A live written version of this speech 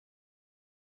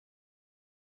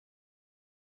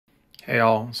Hey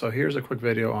all, so here's a quick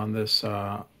video on this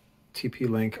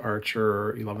TP-Link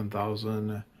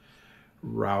AX11000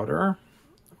 router,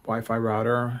 Wi-Fi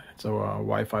router. It's a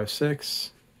Wi-Fi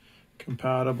 6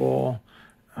 compatible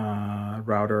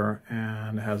router,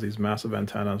 and it has these massive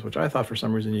antennas, which I thought for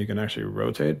some reason you can actually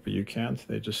rotate, but you can't.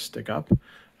 They just stick up.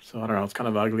 So I don't know, it's kind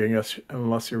of ugly, I guess,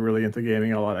 unless you're really into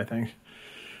gaming a lot, I think.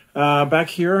 Back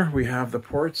here, we have the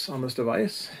ports on this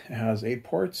device. It has 8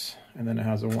 ports, and then it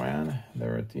has a WAN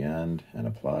there at the end and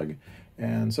a plug.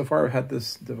 And so far, I've had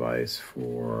this device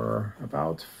for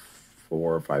about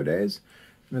 4 or 5 days,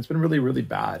 and it's been really, really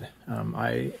bad.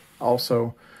 I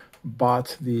also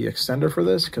bought the extender for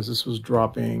this because this was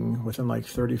dropping within like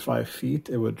 35 feet.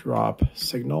 It would drop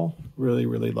signal really,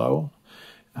 really low.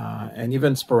 And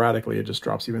even sporadically, it just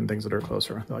drops even things that are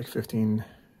closer, like 15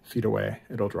 feet away,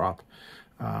 it'll drop.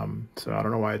 So I don't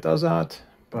know why it does that,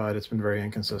 but it's been very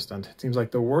inconsistent. It seems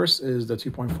like the worst is the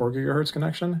 2.4 gigahertz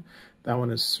connection. That one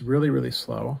is really, really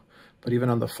slow. But even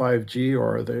on the 5G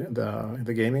or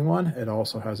the gaming one, it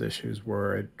also has issues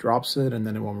where it drops it and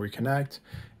then it won't reconnect.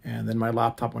 And then my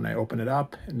laptop, when I open it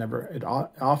up, it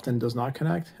often does not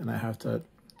connect, and I have to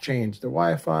change the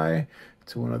Wi-Fi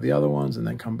to one of the other ones and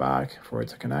then come back for it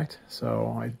to connect.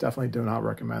 So I definitely do not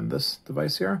recommend this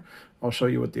device here. I'll show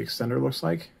you what the extender looks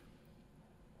like.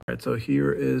 All right, so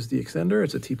here is the extender.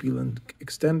 It's a TP-Link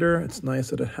extender. It's nice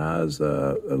that it has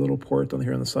a little port on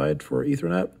here on the side for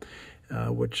Ethernet,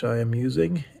 which I am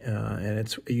using, and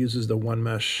it uses the one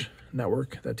mesh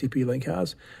network that TP-Link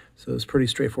has. So it's pretty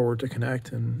straightforward to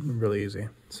connect and really easy.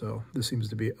 So this seems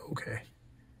to be okay.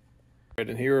 Right,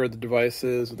 and here are the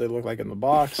devices, what they look like in the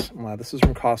box. This is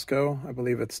from Costco. I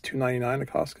believe it's $2.99 at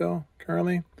Costco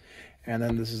currently. And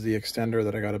then this is the extender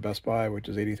that I got at Best Buy, which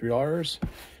is $83.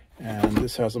 And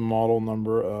this has a model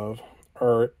number of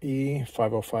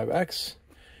RE505X.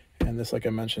 And this, like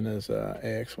I mentioned, is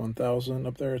AX1000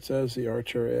 up there. It says the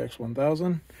Archer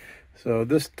AX1000. So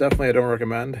this definitely I don't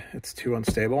recommend. It's too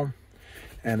unstable.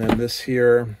 And then this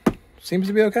here seems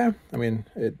to be okay. I mean,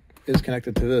 it is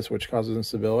connected to this, which causes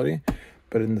instability.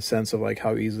 But in the sense of like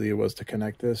how easily it was to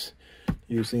connect this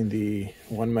using the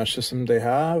one mesh system they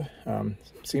have,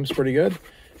 seems pretty good.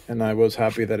 And I was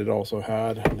happy that it also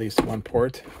had at least one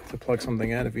port to plug something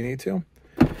in if you need to.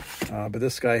 But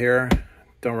this guy here,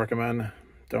 don't recommend.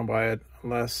 Don't buy it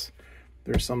unless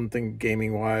there's something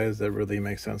gaming-wise that really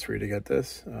makes sense for you to get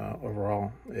this.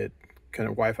 Overall,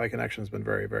 Wi-Fi connection has been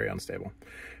very, very unstable.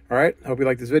 All right, hope you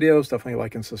like these videos. Definitely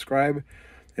like and subscribe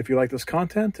if you like this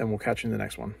content, and we'll catch you in the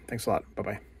next one. Thanks a lot.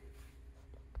 Bye-bye.